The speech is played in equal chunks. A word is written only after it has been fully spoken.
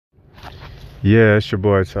Yeah, it's your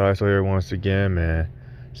boy Ty. So here once again, man.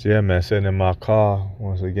 So yeah, man, sitting in my car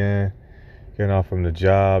once again, getting off from the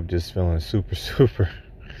job, just feeling super, super,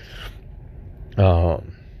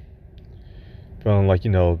 um, feeling like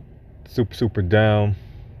super, super down,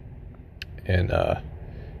 and yeah,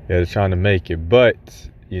 just trying to make it. But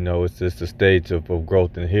it's just a stage of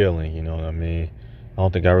growth and healing. You know what I mean? I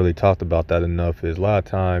don't think I really talked about that enough. Is a lot of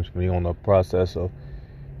times when you're on the process of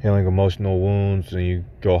healing emotional wounds and you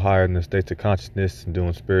go higher in the states of consciousness and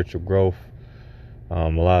doing spiritual growth. A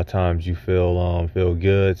lot of times you feel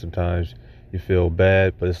good, sometimes you feel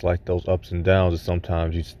bad, but it's like those ups and downs. And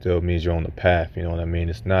sometimes you still means you're on the path. You know what I mean?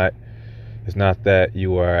 It's not that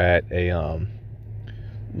you are at a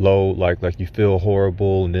low, like you feel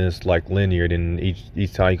horrible, and then it's like linear. Then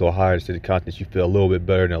each time you go higher to the consciousness, you feel a little bit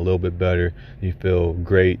better and a little bit better. You feel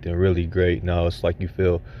great and really great. No, it's like you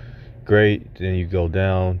feel great, then you go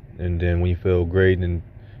down, and then when you feel great and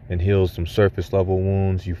heal some surface level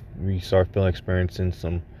wounds, you start experiencing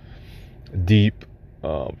some deep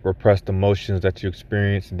repressed emotions that you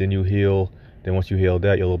experience, and then you heal. Then once you heal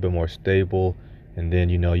that, you're a little bit more stable, and then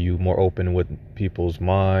you more open with people's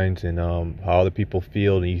minds and how other people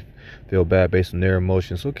feel, and you feel bad based on their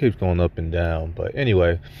emotions. So it keeps going up and down. But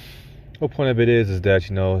anyway, the point of it is that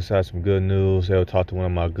it's had some good news. I talked to one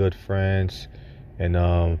of my good friends, and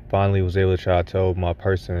finally was able to try to tell my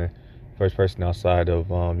first person outside of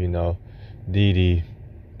Dee Dee,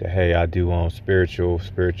 that hey, I do spiritual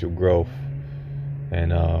growth,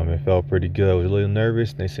 and it felt pretty good. I was a little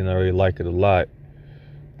nervous, and they seemed to really like it a lot.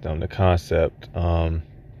 The concept, even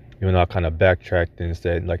though I kind of backtracked and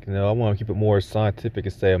said I want to keep it more scientific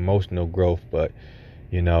and say emotional growth, but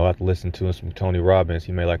I have to listen to some Tony Robbins.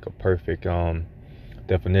 He made like a perfect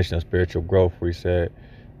definition of spiritual growth, where he said,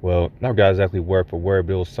 well, not got exactly word for word,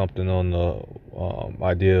 but it was something on the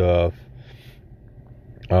idea of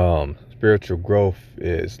spiritual growth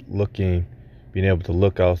is being able to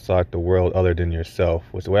look outside the world other than yourself.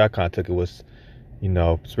 Which the way I kind of took it was,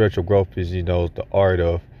 spiritual growth is, the art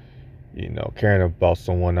of, caring about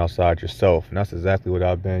someone outside yourself. And that's exactly what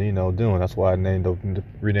I've been, doing. That's why I renamed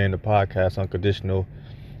the podcast Unconditional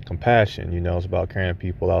Compassion. It's about caring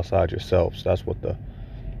people outside yourself. So that's what the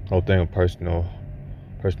whole thing of personal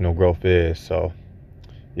growth is. So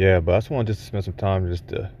yeah, but I just wanted to spend some time just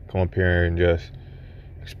to come up here and just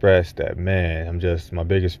express that, man, my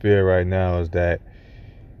biggest fear right now is that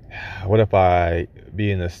what if I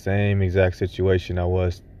be in the same exact situation I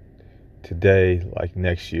was today, like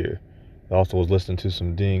next year. I also was listening to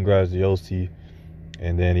some Dean Graziosi,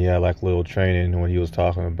 and then he had like little training when he was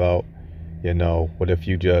talking about, what if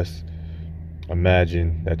you just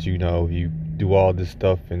imagine that you do all this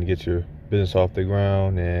stuff and get your business off the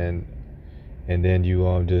ground, and then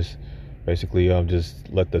you just basically just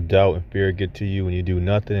let the doubt and fear get to you and you do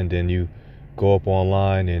nothing, and then you go up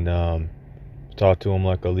online and talk to him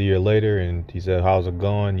like a year later, and he said, how's it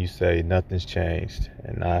going? You say nothing's changed.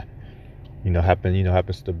 And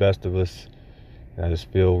happens to the best of us, and I just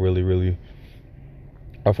feel really, really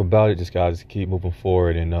rough about it. Just gotta keep moving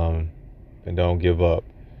forward and don't give up.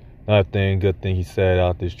 Another good thing he said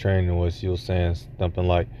out this training was, he was saying something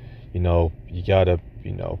like, you gotta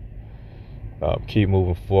keep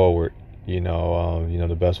moving forward.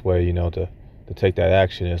 The best way to take that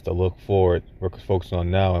action is to look forward, focus on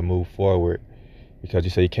now and move forward, because you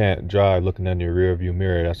say you can't drive looking in your rear view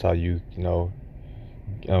mirror. That's how you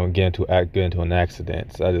get into an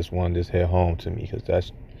accident. So I just wanted to hit home to me, because that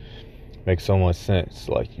makes so much sense.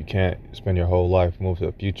 Like, you can't spend your whole life moving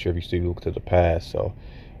to the future if you still look to the past. So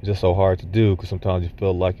it's just so hard to do, because sometimes you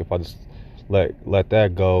feel like if I just let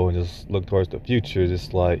that go and just look towards the future, it's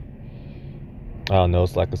just like, I don't know,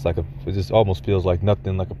 it just almost feels like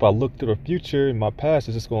nothing. Like, if I look to the future and my past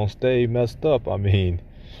is just gonna stay messed up. I mean,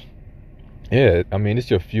 yeah, it's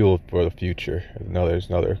your fuel for the future. There's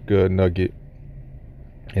another good nugget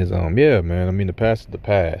is yeah, man, the past is the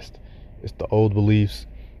past. It's the old beliefs,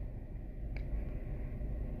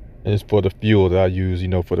 and it's for the fuel that I use,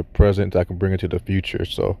 for the present, that I can bring into the future.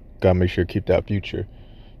 So gotta make sure to keep that future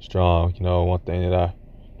strong. One thing that I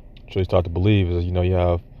truly start to believe is, you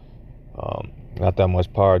have not that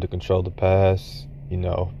much power to control the past. You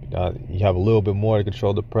have a little bit more to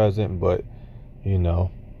control the present, but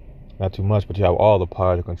not too much. But you have all the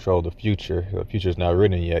power to control the future. The future is not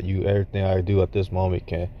written yet. Everything I do at this moment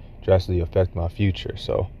can drastically affect my future.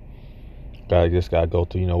 So gotta go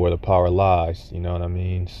to where the power lies. You know what I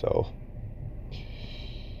mean? So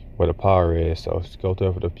where the power is. So just go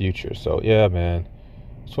there for the future. So yeah, man.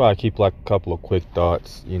 That's why I keep like a couple of quick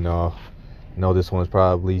thoughts. I know this one's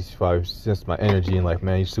probably sense my energy and like,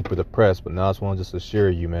 man, you're super depressed, but now I just want to just assure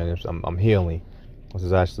you, man, I'm healing. This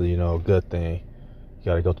is actually, a good thing. You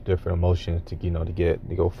got to go through different emotions to,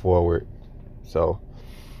 to go forward. So,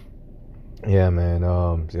 yeah, man.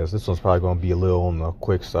 Yes, this one's probably going to be a little on the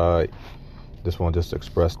quick side. Just want to just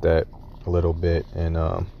express that a little bit. And,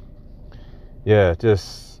 yeah, I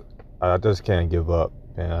just can't give up.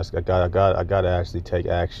 And I got to actually take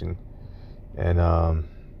action. And,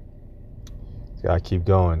 got to keep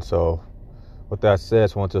going. So, with that said, I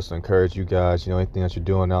just want to just encourage you guys, anything that you're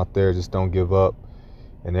doing out there, just don't give up.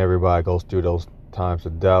 And everybody goes through those times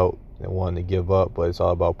of doubt and wanting to give up, but it's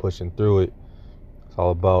all about pushing through it. It's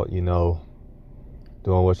all about, doing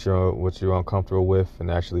what you're uncomfortable with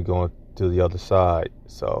and actually going to the other side.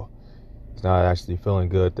 So it's not actually feeling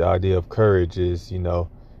good. The idea of courage is,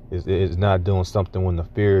 is not doing something when the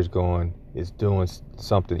fear is going. It's doing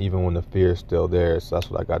something even when the fear is still there. So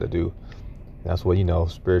that's what I got to do. That's what,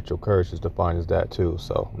 spiritual courage is defined as that too.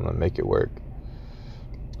 So I'm going to make it work.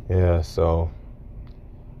 Yeah, so,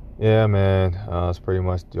 yeah, man, it's pretty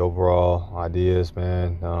much the overall ideas,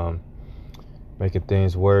 man. Making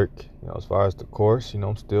things work, as far as the course,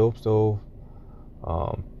 I'm still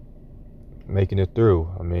making it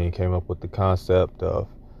through. I mean, came up with the concept of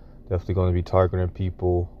definitely going to be targeting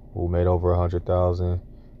people who made over 100,000,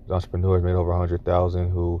 entrepreneurs made over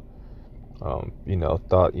 100,000 who,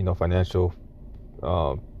 thought, financial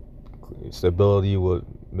stability would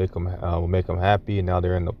make them happy, and now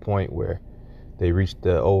they're in the point where they reached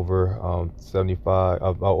the over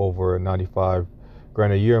 95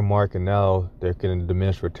 grand a year mark, and now they're getting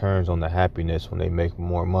diminished returns on the happiness when they make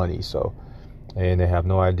more money. So, and they have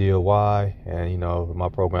no idea why. And my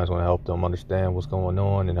program is going to help them understand what's going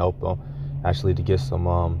on and help them actually to get some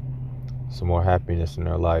more happiness in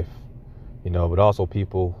their life. But also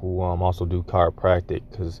people who also do chiropractic,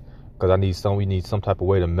 because we need some type of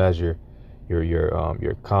way to measure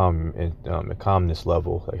your calm and calmness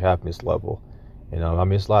level, like happiness level. It's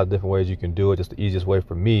a lot of different ways you can do it. Just the easiest way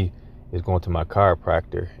for me is going to my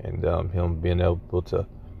chiropractor and him being able to,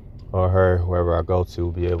 or her, whoever I go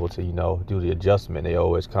to, be able to, do the adjustment. They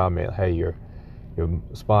always comment, hey, your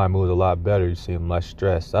spine moves a lot better. You seem less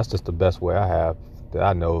stressed. That's just the best way I have that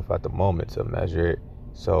I know of at the moment to measure it.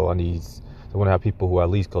 So I want to have people who at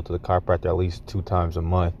least go to the chiropractor at least 2 times a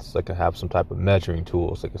month, so they can have some type of measuring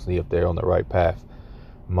tool, so they can see if they're on the right path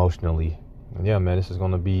emotionally. And yeah, man, this is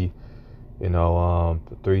going to be,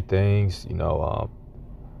 3 things.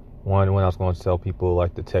 One, when I was going to tell people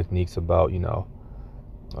like the techniques about,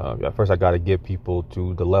 first I got to get people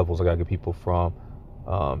to the levels. I got to get people from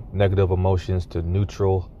negative emotions to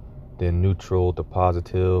neutral, then neutral to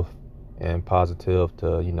positive, and positive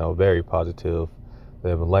to, very positive. They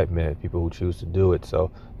have enlightenment, people who choose to do it.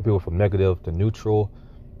 So people from negative to neutral.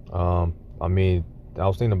 I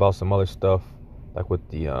was thinking about some other stuff, like with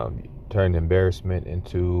the turning embarrassment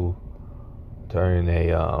into turning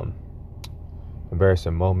a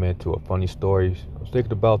embarrassing moment to a funny story. I was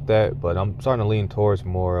thinking about that, but I'm starting to lean towards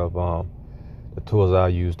more of the tools I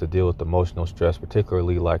use to deal with emotional stress,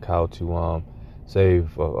 particularly like how to save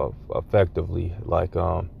effectively, like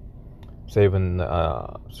saving,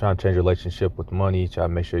 trying to change your relationship with money, try to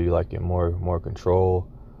make sure you get more control.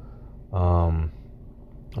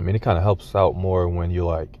 It kind of helps out more when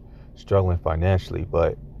you're struggling financially,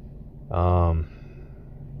 but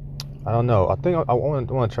I don't know. I think I want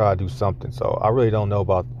to try to do something. So I really don't know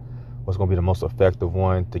about what's going to be the most effective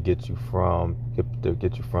one to get you from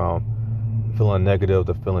feeling negative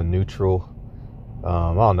to feeling neutral.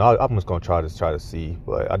 I don't know. I'm just going to try to see.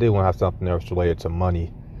 But I did want to have something else related to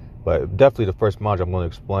money. But definitely the first module, I'm going to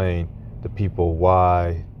explain to people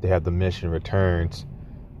why they have diminishing returns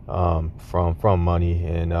from money,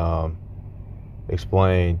 and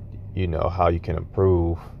explain, how you can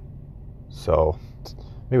improve. So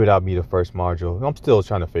maybe that'll be the first module. I'm still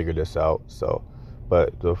trying to figure this out. So,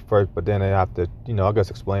 but then I have to, I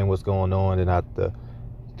guess explain what's going on, and I have to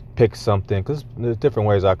pick something, because there's different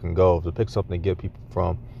ways I can go to pick something to get people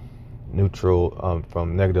from neutral,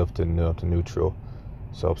 from negative to neutral.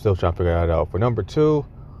 So I'm still trying to figure that out. For number 2,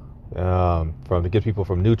 to get people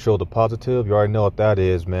from neutral to positive, you already know what that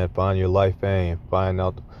is, man. Find your life aim. Find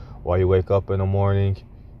out why you wake up in the morning.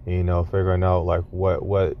 Figuring out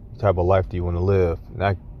what type of life do you want to live. And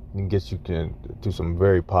that can get you to some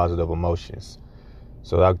very positive emotions.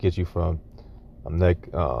 So that'll get you from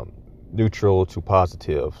neutral to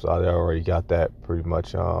positive. So I already got that pretty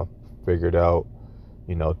much figured out.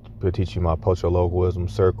 To teach you my Pochologism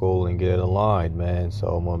circle and get it aligned, man. So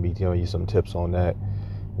I'm gonna be giving you some tips on that.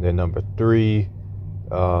 And then number 3,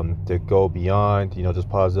 to go beyond, just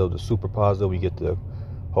positive to super positive, we get to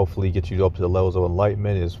hopefully get you up to the levels of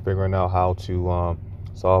enlightenment, is figuring out how to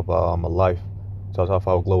solve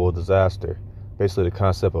a global disaster. basically the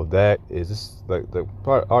concept of that is this, like the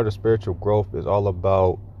part art of spiritual growth is all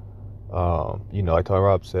about, like Tony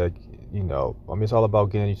Robb said, it's all about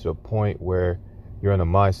getting you to the point where you're in a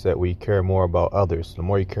mindset where you care more about others. The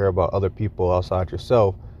more you care about other people outside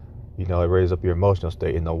yourself, it raises up your emotional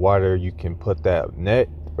state. And the wider you can put that net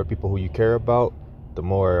for people who you care about, the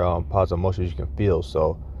more positive emotions you can feel.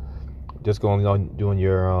 So just going on doing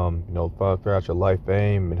your, figure out your life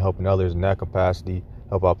aim and helping others in that capacity,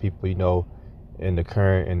 help out people, in the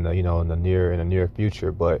current and in the near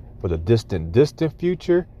future. But for the distant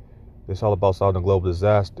future, it's all about solving a global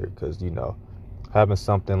disaster, because having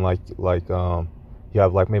something like you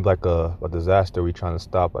have like maybe like a disaster we're trying to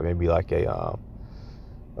stop, like maybe like a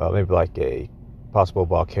possible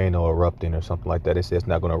volcano erupting or something like that. They say it's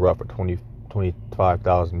not going to erupt for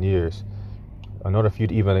 25,000 years. In order for you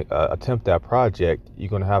to even attempt that project, you're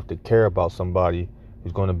going to have to care about somebody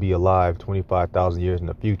who's going to be alive 25,000 years in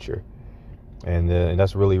the future. And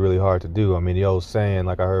that's really, really hard to do. I mean, the old saying,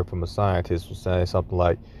 like I heard from a scientist, was saying something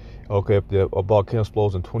like, okay, if a volcano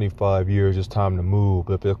explodes in 25 years, it's time to move.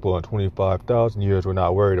 But if it explodes in 25,000 years, we're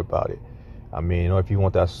not worried about it. I mean, if you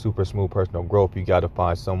want that super smooth personal growth, you got to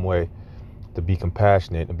find some way to be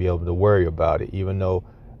compassionate and be able to worry about it. Even though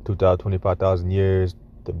 25,000 years,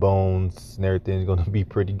 the bones and everything is going to be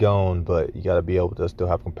pretty gone, but you got to be able to still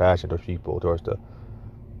have compassion towards people, towards the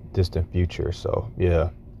distant future. So,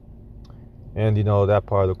 yeah. And, that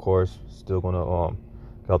part of the course still going to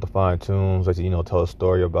got the fine tunes, like, tell a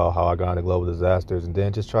story about how I got into global disasters, and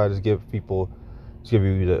then just try to give you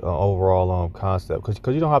the overall concept,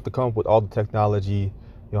 because you don't have to come up with all the technology.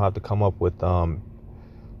 You don't have to come up with you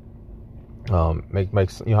don't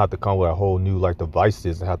have to come with a whole new like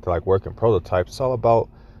devices and have to like work in prototypes. It's all about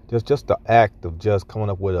just the act of just coming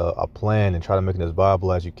up with a plan and try to make it as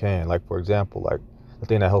viable as you can. Like, for example, like the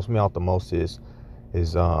thing that helps me out the most is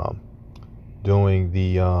doing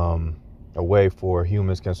a way for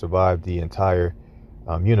humans can survive the entire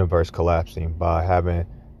universe collapsing by having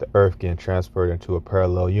the Earth getting transferred into a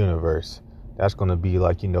parallel universe. That's going to be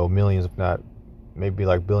like, millions, if not maybe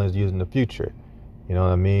like billions of years in the future. You know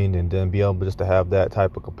what I mean? And then be able just to have that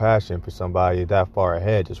type of compassion for somebody that far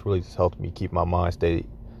ahead just really just helps me keep my mind stay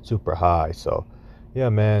super high. So, yeah,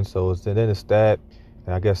 man. So then it's that.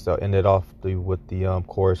 And I guess I'll end it off with the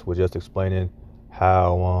course with just explaining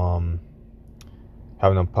how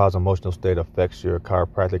having a positive emotional state affects your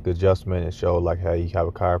chiropractic adjustment, and show like how you have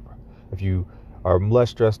if you are less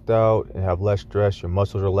stressed out and have less stress, your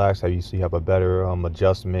muscles relax, how you have a better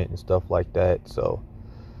adjustment and stuff like that. So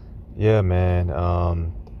yeah, man.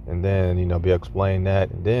 And then be able to explain that,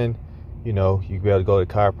 and then you be able to go to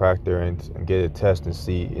the chiropractor and get a test and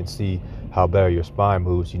see how better your spine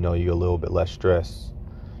moves. You're a little bit less stressed,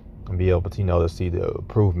 and be able to to see the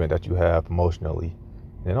improvement that you have emotionally.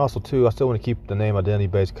 And also too, I still want to keep the name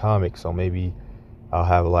Identity-Based Comics, so maybe I'll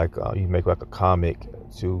have like you make like a comic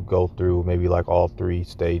to go through maybe like all 3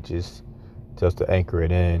 stages, just to anchor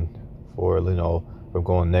it in for from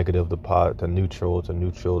going negative to neutral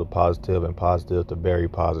to positive, and positive to very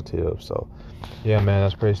positive. So yeah, man,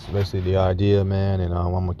 that's basically the idea, man. And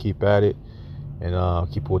I'm gonna keep at it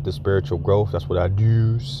and keep with the spiritual growth. That's what I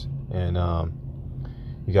do. And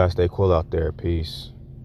you guys stay cool out there. Peace.